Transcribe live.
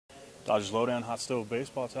Dodgers Lowdown Hot Stove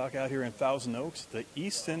Baseball Talk out here in Thousand Oaks, the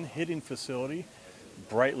Easton Hitting Facility,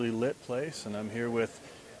 brightly lit place, and I'm here with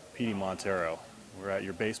Petie Montero. We're at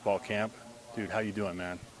your baseball camp. Dude, how you doing,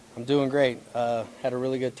 man? I'm doing great. Had a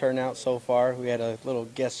really good turnout so far. We had a little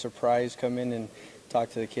guest surprise come in and talk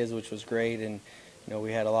to the kids, which was great, and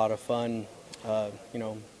we had a lot of fun,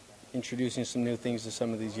 introducing some new things to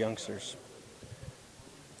some of these youngsters.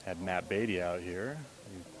 Had Matt Beatty out here.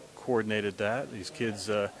 You coordinated that. These kids,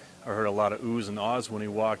 I heard a lot of oohs and ahs when he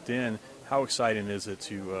walked in. How exciting is it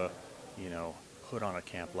to, put on a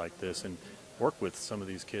camp like this and work with some of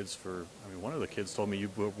these kids one of the kids told me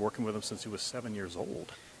you've been working with him since he was 7 years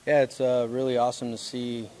old. Yeah, it's really awesome to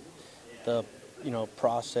see the,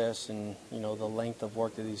 process and, the length of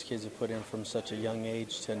work that these kids have put in from such a young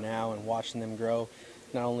age to now, and watching them grow,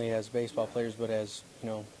 not only as baseball players, but as,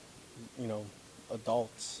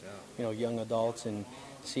 adults, young adults, and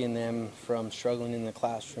seeing them from struggling in the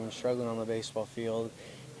classroom, struggling on the baseball field,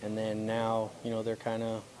 and then now, they're kind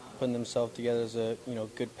of putting themselves together as a,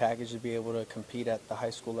 good package to be able to compete at the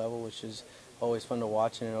high school level, which is always fun to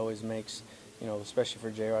watch, and it always makes, especially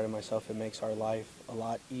for J-Rod and myself, it makes our life a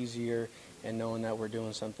lot easier, and knowing that we're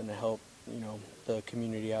doing something to help, the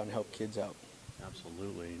community out and help kids out.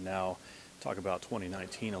 Absolutely. Now, talk about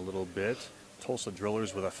 2019 a little bit. Tulsa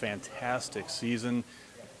Drillers with a fantastic season.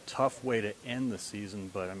 Tough way to end the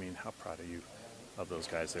season, but how proud are you of those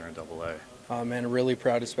guys there in AA? Oh man, really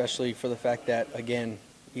proud, especially for the fact that, again,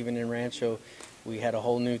 even in Rancho, we had a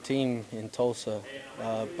whole new team in Tulsa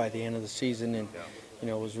by the end of the season, and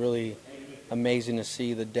it was really amazing to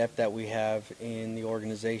see the depth that we have in the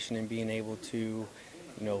organization and being able to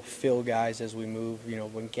fill guys as we move.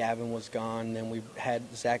 When Gavin was gone, then we had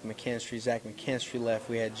Zach McKinstry left.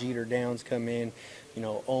 We had Jeter Downs come in,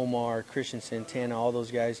 Omar, Christian Santana, all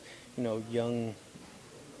those guys, young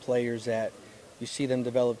players that you see them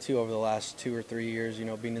develop too over the last 2 or 3 years,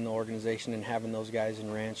 being in the organization and having those guys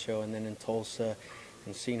in Rancho and then in Tulsa,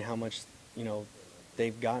 and seeing how much,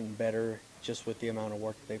 they've gotten better just with the amount of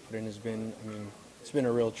work that they put in has been, it's been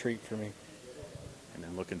a real treat for me. And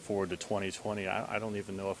then looking forward to 2020, I don't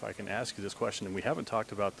even know if I can ask you this question, and we haven't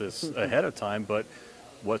talked about this ahead of time, but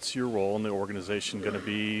what's your role in the organization going to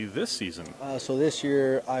be this season? So this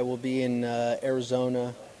year I will be in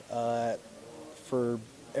Arizona for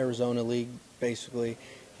Arizona League, basically,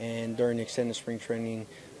 and during extended spring training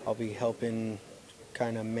I'll be helping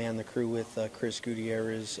kind of man the crew with Chris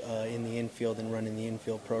Gutierrez in the infield and running the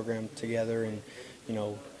infield program together, and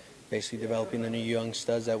basically developing the new young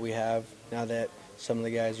studs that we have now that some of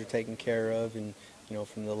the guys are taken care of, and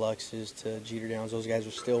from the Luxes to Jeter Downs, those guys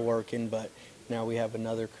are still working, but now we have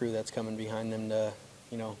another crew that's coming behind them to,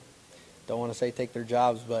 don't want to say take their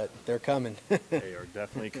jobs, but they're coming. They are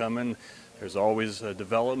definitely coming. There's always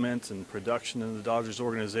development and production in the Dodgers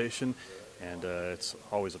organization, and it's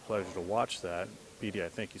always a pleasure to watch that. Petie, I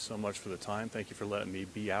thank you so much for the time. Thank you for letting me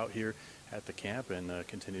be out here at the camp, and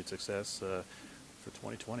continued success for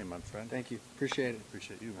 2020, my friend. Thank you. Appreciate it.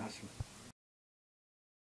 Appreciate you, man. Awesome.